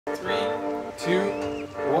3, 2,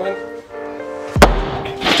 1.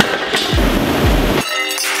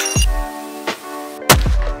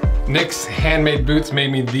 Nicks Handmade Boots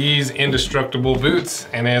made me these indestructible boots,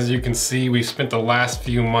 and as you can see, we spent the last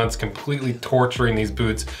few months completely torturing these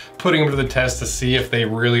boots, putting them to the test to see if they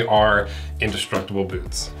really are indestructible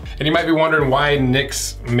boots. And you might be wondering why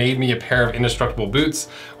Nicks made me a pair of indestructible boots.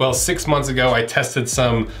 Well, 6 months ago, I tested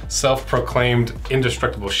some self-proclaimed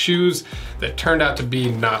indestructible shoes that turned out to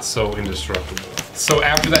be not so indestructible. So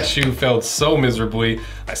after that shoe failed so miserably,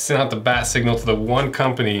 I sent out the bat signal to the one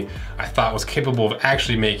company I thought was capable of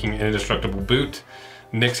actually making an indestructible boot,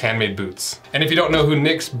 Nicks Handmade Boots. And if you don't know who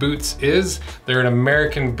Nicks Boots is, they're an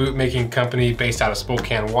American boot making company based out of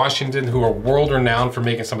Spokane, Washington, who are world renowned for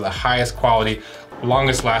making some of the highest quality,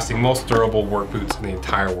 longest lasting, most durable work boots in the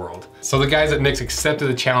entire world. So the guys at Nicks accepted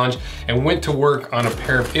the challenge and went to work on a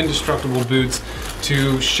pair of indestructible boots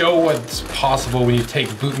to show what's possible when you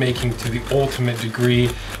take boot making to the ultimate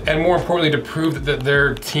degree, and more importantly, to prove that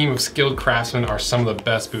their team of skilled craftsmen are some of the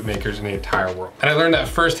best boot makers in the entire world. And I learned that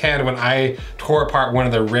firsthand when I tore apart one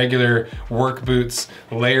of their regular work boots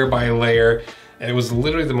layer by layer. And it was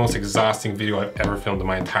literally the most exhausting video I've ever filmed in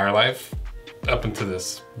my entire life, up into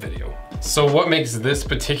this video. So what makes this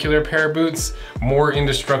particular pair of boots more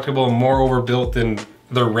indestructible and more overbuilt than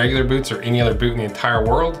their regular boots or any other boot in the entire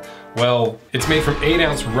world? Well, it's made from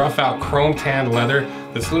 8-ounce rough out chrome tanned leather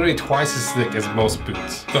that's literally twice as thick as most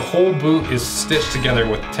boots. The whole boot is stitched together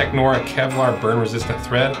with Technora Kevlar burn resistant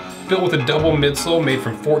thread, built with a double midsole made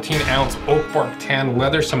from 14-ounce oak bark tanned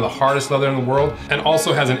leather, some of the hardest leather in the world, and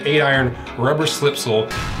also has an 8-iron rubber slip sole,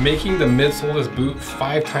 making the midsole of this boot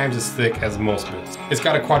 5 times as thick as most boots. It's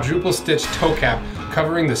got a quadruple stitch toe cap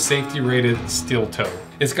covering the safety rated steel toe.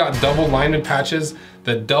 It's got double lineman patches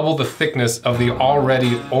that double the thickness of the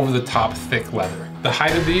already over-the-top thick leather. The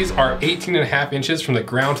height of these are 18.5 inches from the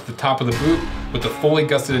ground to the top of the boot, with a fully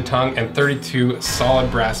gusseted tongue and 32 solid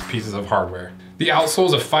brass pieces of hardware. The outsole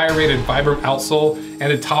is a fire-rated Vibram outsole, and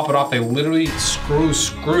to top it off, they literally screw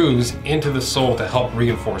screws into the sole to help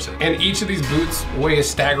reinforce it. And each of these boots weigh a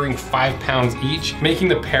staggering 5 pounds each, making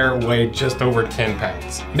the pair weigh just over 10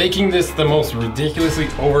 pounds. Making this the most ridiculously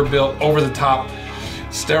overbuilt, over-the-top,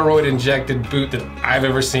 steroid-injected boot that I've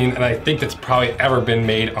ever seen, and I think that's probably ever been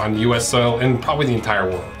made on US soil in probably the entire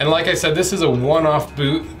world. And like I said, this is a one-off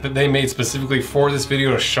boot that they made specifically for this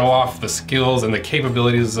video to show off the skills and the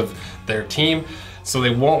capabilities of their team. So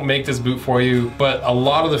they won't make this boot for you, but a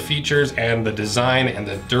lot of the features and the design and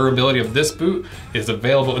the durability of this boot is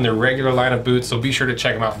available in their regular line of boots, so be sure to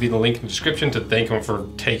check them out via the link in the description to thank them for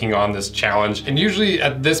taking on this challenge. And usually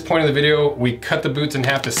at this point in the video, we cut the boots in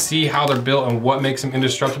half to see how they're built and what makes them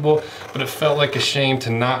indestructible, but it felt like a shame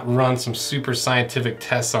to not run some super scientific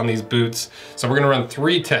tests on these boots. So we're gonna run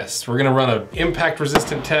 3 tests. We're gonna run an impact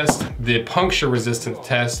resistant test, the puncture resistant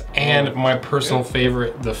test, and my personal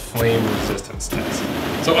favorite, the flame resistance test.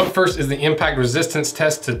 So up first is the impact resistance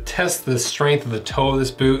test to test the strength of the toe of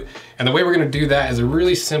this boot. And the way we're gonna do that is a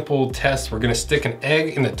really simple test. We're gonna stick an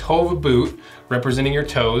egg in the toe of a boot, representing your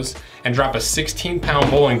toes, and drop a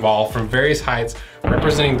 16-pound bowling ball from various heights,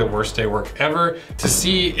 representing the worst day work ever, to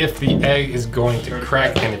see if the egg is going to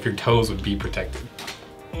crack and if your toes would be protected.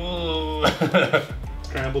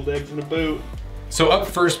 Scrambled eggs in a boot. So up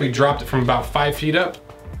first, we dropped it from about 5 feet up,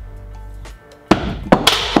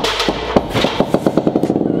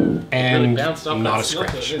 and not a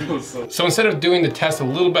scratch. So instead of doing the test a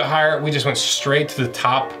little bit higher, we just went straight to the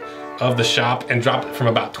top of the shop and dropped it from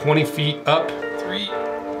about 20 feet up. 3,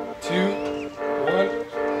 2, 1.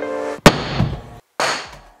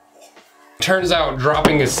 Turns out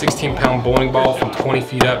dropping a 16-pound bowling ball from 20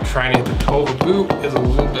 feet up trying to hit the toe of the boot is a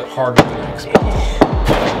little bit harder than I expected.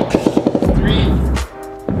 3,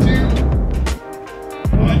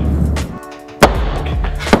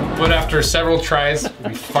 But after several tries,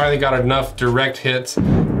 we finally got enough direct hits,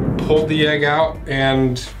 pulled the egg out,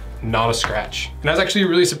 and not a scratch. And I was actually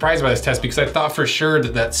really surprised by this test because I thought for sure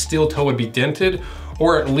that that steel toe would be dented,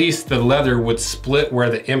 or at least the leather would split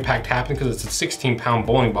where the impact happened because it's a 16-pound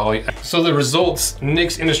bowling ball. So the results,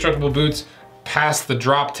 Nicks Indestructible Boots passed the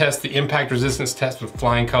drop test, the impact resistance test with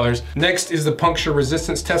flying colors. Next is the puncture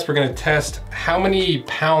resistance test. We're gonna test how many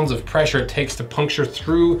pounds of pressure it takes to puncture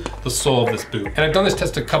through the sole of this boot. And I've done this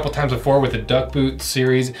test a couple times before with the duck boot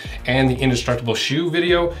series and the indestructible shoe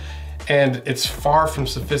video. And it's far from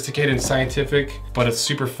sophisticated and scientific, but it's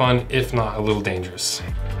super fun, if not a little dangerous.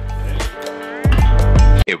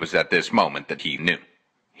 It was at this moment that he knew.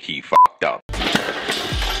 He fucked up.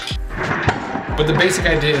 But the basic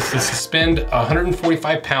idea is to suspend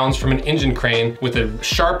 145 pounds from an engine crane with a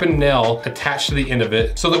sharpened nail attached to the end of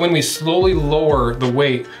it, so that when we slowly lower the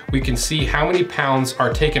weight, we can see how many pounds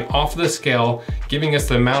are taken off of the scale, giving us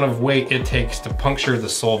the amount of weight it takes to puncture the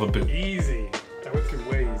sole of a boot. Easy. That was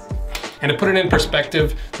way easy. And to put it in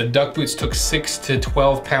perspective, the duck boots took 6 to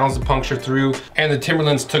 12 pounds to puncture through, and the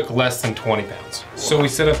Timberlands took less than 20 pounds. So we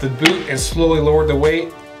set up the boot and slowly lowered the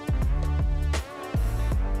weight.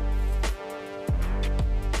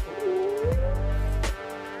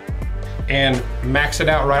 And max it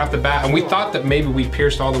out right off the bat. And we thought that maybe we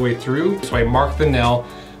pierced all the way through. So I marked the nail,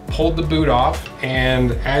 pulled the boot off,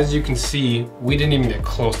 and as you can see, we didn't even get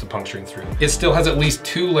close to puncturing through. It still has at least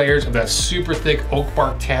 2 layers of that super thick oak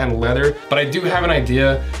bark tan leather, but I do have an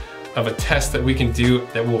idea of a test that we can do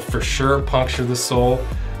that will for sure puncture the sole,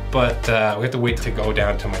 but we have to wait to go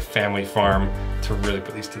down to my family farm to really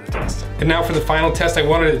put these to the test. And now for the final test, I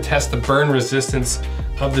wanted to test the burn resistance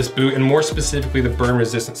of this boot, and more specifically the burn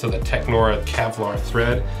resistance of the Technora Kevlar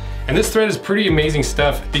thread. And this thread is pretty amazing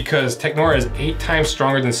stuff because Technora is 8 times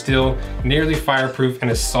stronger than steel, nearly fireproof,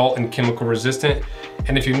 and is salt and chemical resistant.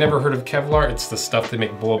 And if you've never heard of Kevlar, it's the stuff they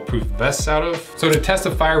make bulletproof vests out of. So to test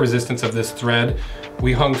the fire resistance of this thread,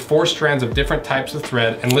 we hung 4 strands of different types of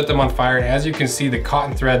thread and lit them on fire. And as you can see, the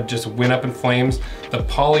cotton thread just went up in flames. The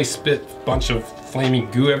poly spit a bunch of flaming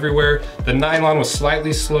goo everywhere. The nylon was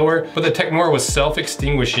slightly slower, but the Technora was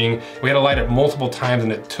self-extinguishing. We had to light it multiple times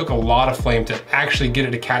and it took a lot of flame to actually get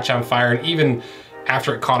it to catch on fire. And even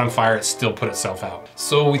after it caught on fire, it still put itself out.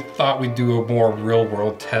 So we thought we'd do a more real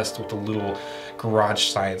world test with a little garage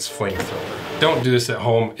science flamethrower. Don't do this at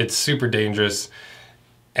home. It's super dangerous.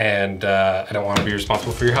 And I don't want to be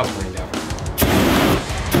responsible for your house burning down.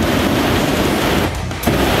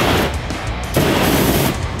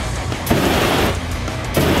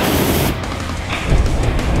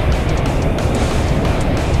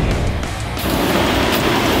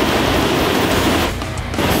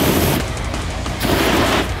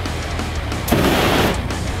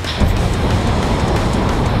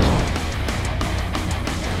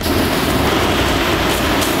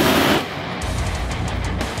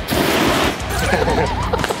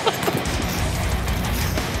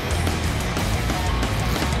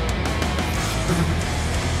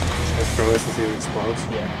 Let's throw this and see if it explodes.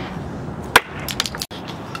 Yeah.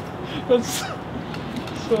 That's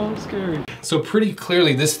so scary. So pretty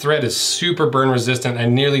clearly this thread is super burn resistant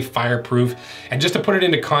and nearly fireproof. And just to put it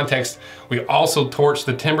into context, we also torched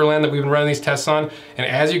the Timberland that we've been running these tests on. And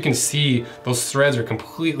as you can see, those threads are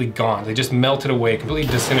completely gone. They just melted away,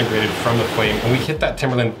 completely disintegrated from the flame. And we hit that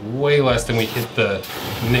Timberland way less than we hit the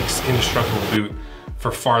Nicks Indestructible boot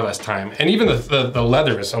for far less time. And even the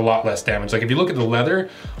leather is a lot less damaged. Like if you look at the leather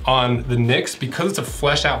on the Nicks, because it's a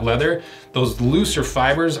fleshed out leather, those looser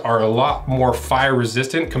fibers are a lot more fire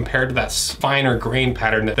resistant compared to that finer grain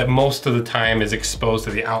pattern that most of the time is exposed to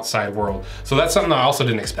the outside world. So that's something I also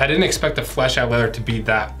didn't expect. I didn't expect the flesh out leather to be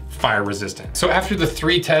that fire resistant. So after the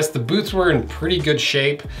 3 tests, the boots were in pretty good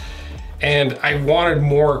shape. And I wanted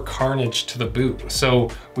more carnage to the boot.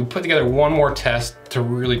 So we put together one more test to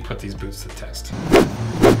really put these boots to the test.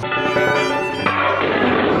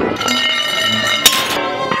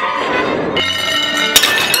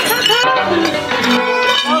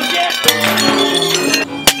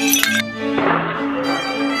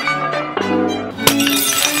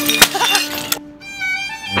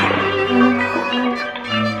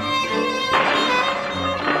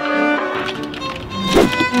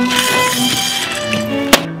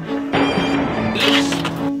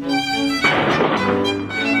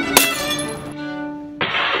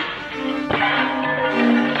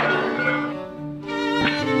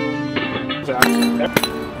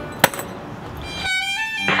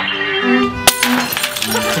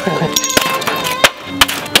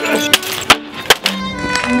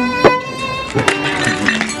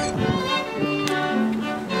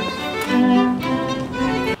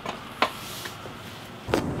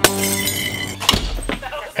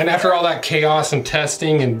 And after all that chaos and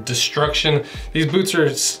testing and destruction, these boots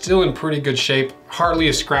are still in pretty good shape. Hardly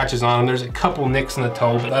a scratches on them. There's a couple nicks in the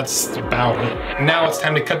toe, but that's about it. Now it's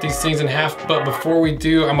time to cut these things in half, but before we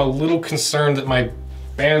do, I'm a little concerned that my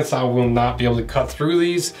bandsaw will not be able to cut through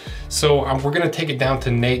these. So we're gonna take it down to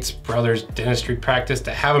Nate's brother's dentistry practice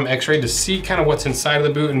to have him x-ray to see kind of what's inside of the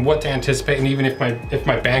boot and what to anticipate, and even if my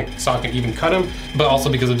bandsaw can even cut them, but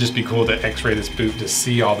also because it'd just be cool to x-ray this boot to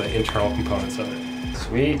see all the internal components of it.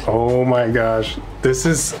 Sweet. Oh my gosh, this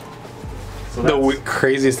is the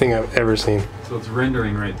craziest thing I've ever seen. So it's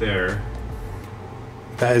rendering right there.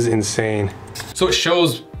 That is insane. So it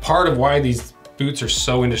shows part of why these boots are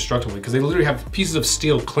so indestructible because they literally have pieces of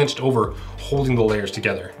steel clinched over holding the layers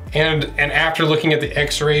together. And after looking at the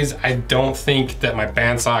x-rays, I don't think that my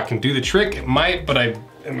bandsaw can do the trick. It might, but I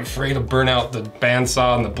am afraid to burn out the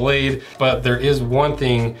bandsaw and the blade. But there is one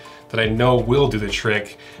thing that I know will do the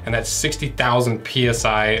trick, and that's 60,000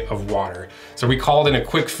 PSI of water. So we called in a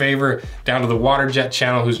quick favor down to the water jet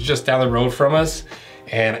channel, who's just down the road from us,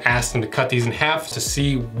 and asked them to cut these in half to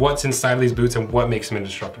see what's inside of these boots and what makes them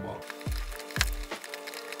indestructible.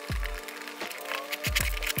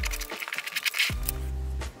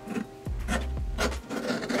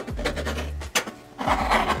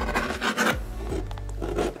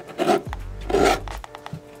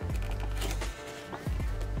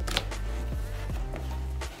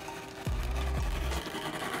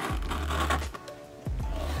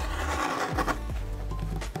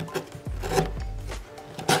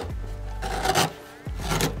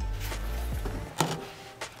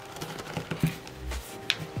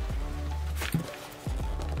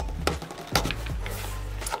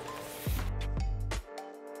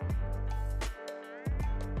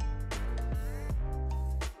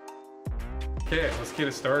 Okay, let's get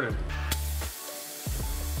it started.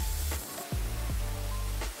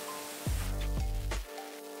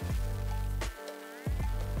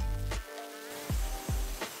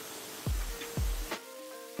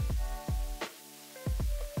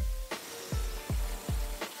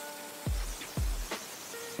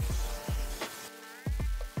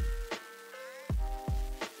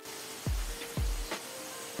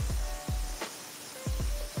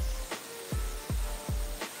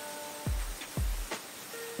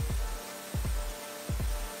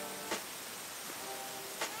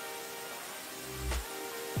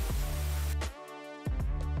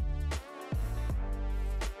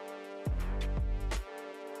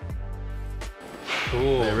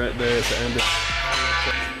 Cool. Yeah, right there at the end.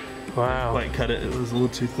 Wow. Like cut it, it was a little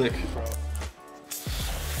too thick.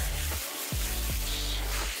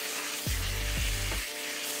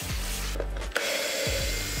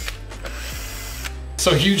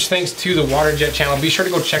 So huge thanks to the Water Jet channel. Be sure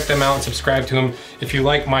to go check them out and subscribe to them. If you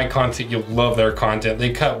like my content, you'll love their content.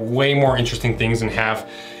 They cut way more interesting things in half,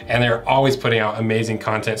 and they're always putting out amazing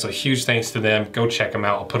content. So huge thanks to them. Go check them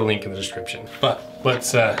out. I'll put a link in the description. But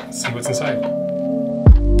let's see what's inside.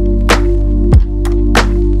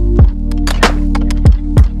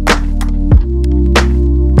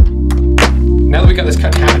 Now that we got this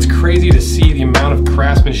cut in half, it's crazy to see the amount of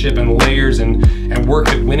craftsmanship and layers and work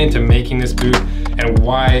that went into making this boot and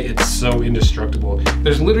why it's so indestructible.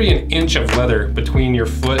 There's literally an inch of leather between your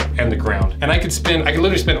foot and the ground. And I could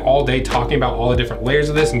literally spend all day talking about all the different layers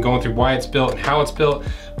of this and going through why it's built and how it's built,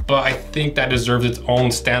 but I think that deserves its own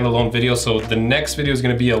standalone video. So the next video is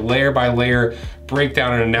gonna be a layer by layer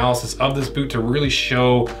breakdown and analysis of this boot to really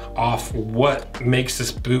show off what makes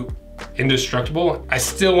this boot indestructible. I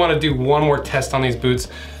still want to do one more test on these boots,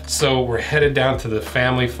 so we're headed down to the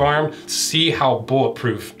family farm to see how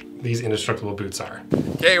bulletproof these indestructible boots are.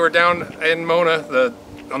 Okay, we're down in Mona,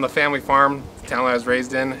 on the family farm, the town I was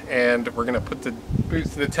raised in, and we're gonna put the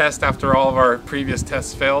boots to the test after all of our previous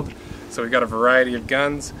tests failed. So we got a variety of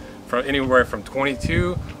guns from anywhere from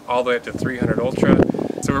 22 all the way up to 300 Ultra.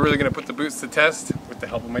 So we're really gonna put the boots to the test with the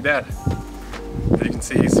help of my dad. As you can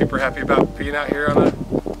see, he's super happy about being out here on a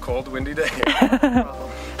cold, windy day.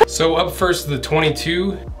 So up first, the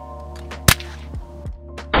 22.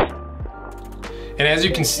 And as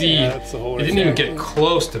you can see, it didn't even get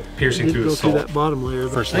close to piercing through the sole. That bottom layer.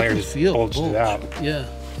 First layer just bulged it out. Yeah,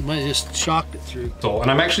 it might have just shocked it through.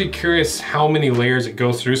 And I'm actually curious how many layers it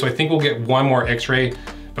goes through, so I think we'll get one more x-ray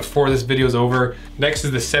before this video is over. Next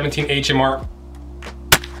is the 17 HMR.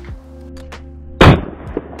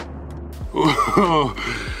 Whoa,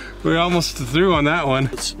 we're almost through on that one.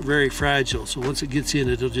 It's very fragile, so once it gets in,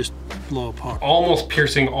 it'll just blow apart. Almost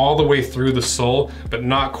piercing all the way through the sole, but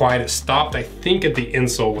not quite. It stopped, I think, at the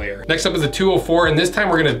insole layer. Next up is the 204, and this time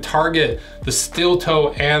we're gonna target the steel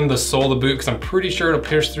toe and the sole of the boot, because I'm pretty sure it'll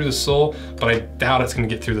pierce through the sole, but I doubt it's gonna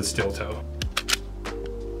get through the steel toe.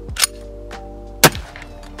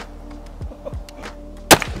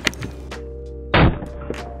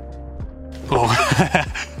 Oh.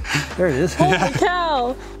 There it is. Holy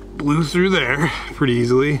cow! Blew through there pretty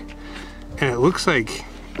easily. And it looks like,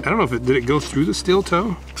 I don't know if did it go through the steel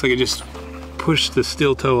toe? Looks like it just pushed the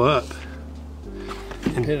steel toe up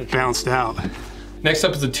and bounced out. Next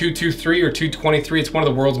up is the 223 or 223. It's one of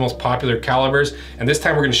the world's most popular calibers. And this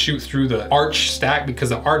time we're gonna shoot through the arch stack because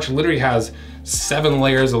the arch literally has 7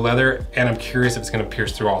 layers of leather, and I'm curious if it's gonna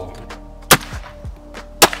pierce through all of them.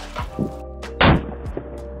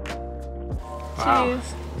 Wow,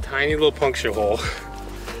 Jeez. tiny little puncture hole.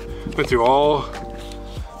 Went through all,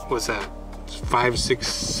 what's that, 5, 6,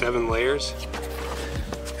 7 layers.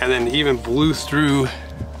 And then even blew through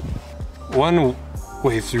one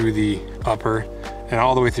way through the upper and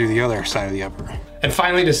all the way through the other side of the upper. And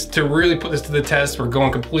finally, just to really put this to the test, we're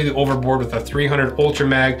going completely overboard with a 300 Ultra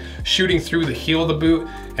Mag, shooting through the heel of the boot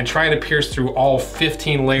and trying to pierce through all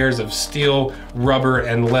 15 layers of steel, rubber,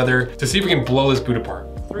 and leather to see if we can blow this boot apart.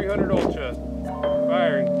 300 Ultra,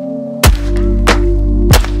 firing.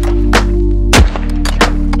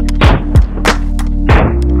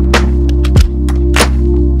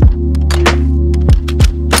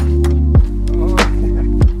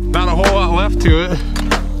 Not a whole lot left to it.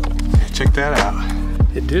 Check that out.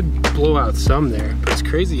 It did blow out some there, but it's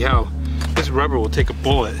crazy how this rubber will take a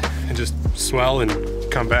bullet and just swell and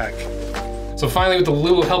come back. So finally, with a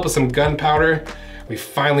little help of some gunpowder, we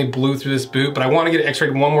finally blew through this boot, but I want to get it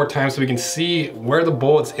x-rayed one more time so we can see where the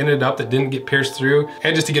bullets ended up that didn't get pierced through,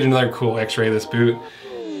 and just to get another cool x-ray of this boot.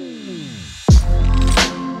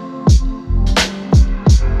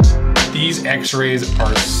 These x-rays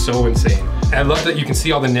are so insane. I love that you can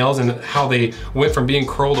see all the nails and how they went from being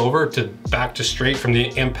curled over to back to straight from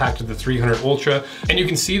the impact of the 300 Ultra. And you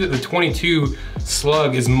can see that the 22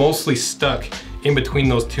 slug is mostly stuck in between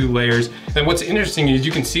those two layers. And what's interesting is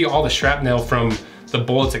you can see all the shrapnel from the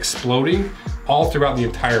bullets exploding all throughout the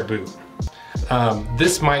entire boot.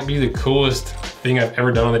 This might be the coolest thing I've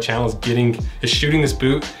ever done on the channel is shooting this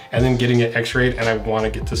boot and then getting it x-rayed, and I want to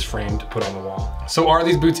get this framed to put on the wall. So are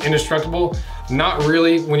these boots indestructible? Not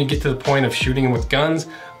really when you get to the point of shooting them with guns,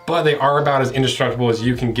 but they are about as indestructible as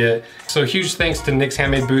you can get. So huge thanks to Nicks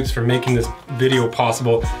Handmade Boots for making this video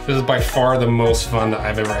possible. This is by far the most fun that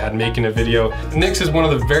I've ever had making a video. Nicks is one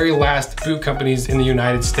of the very last boot companies in the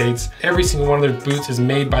United States. Every single one of their boots is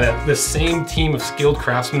made by the same team of skilled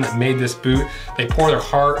craftsmen that made this boot. They pour their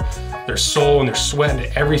heart, their soul, and their sweat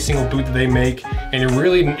into every single boot that they make. And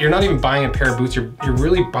you're not even buying a pair of boots, you're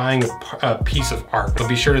really buying a piece of art. But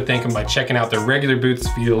be sure to thank them by checking out their regular boots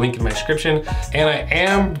via the link in my description. And I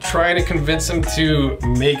am trying to convince them to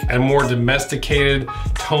make a more domesticated,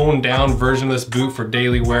 toned down version of this boot for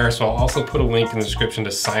daily wear. So I'll also put a link in the description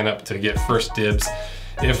to sign up to get first dibs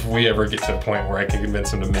if we ever get to a point where I can convince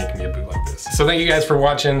them to make me a boot like this. So thank you guys for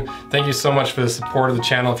watching. Thank you so much for the support of the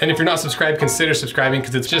channel. And if you're not subscribed, consider subscribing,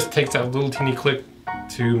 because it just takes that little teeny click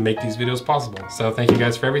to make these videos possible. So thank you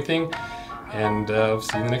guys for everything, and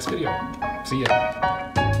see you in the next video. See ya.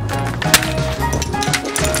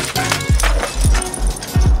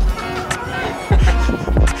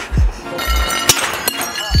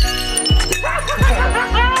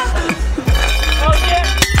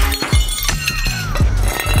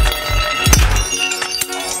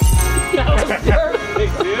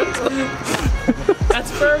 Perfect, dude.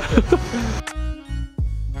 That's perfect.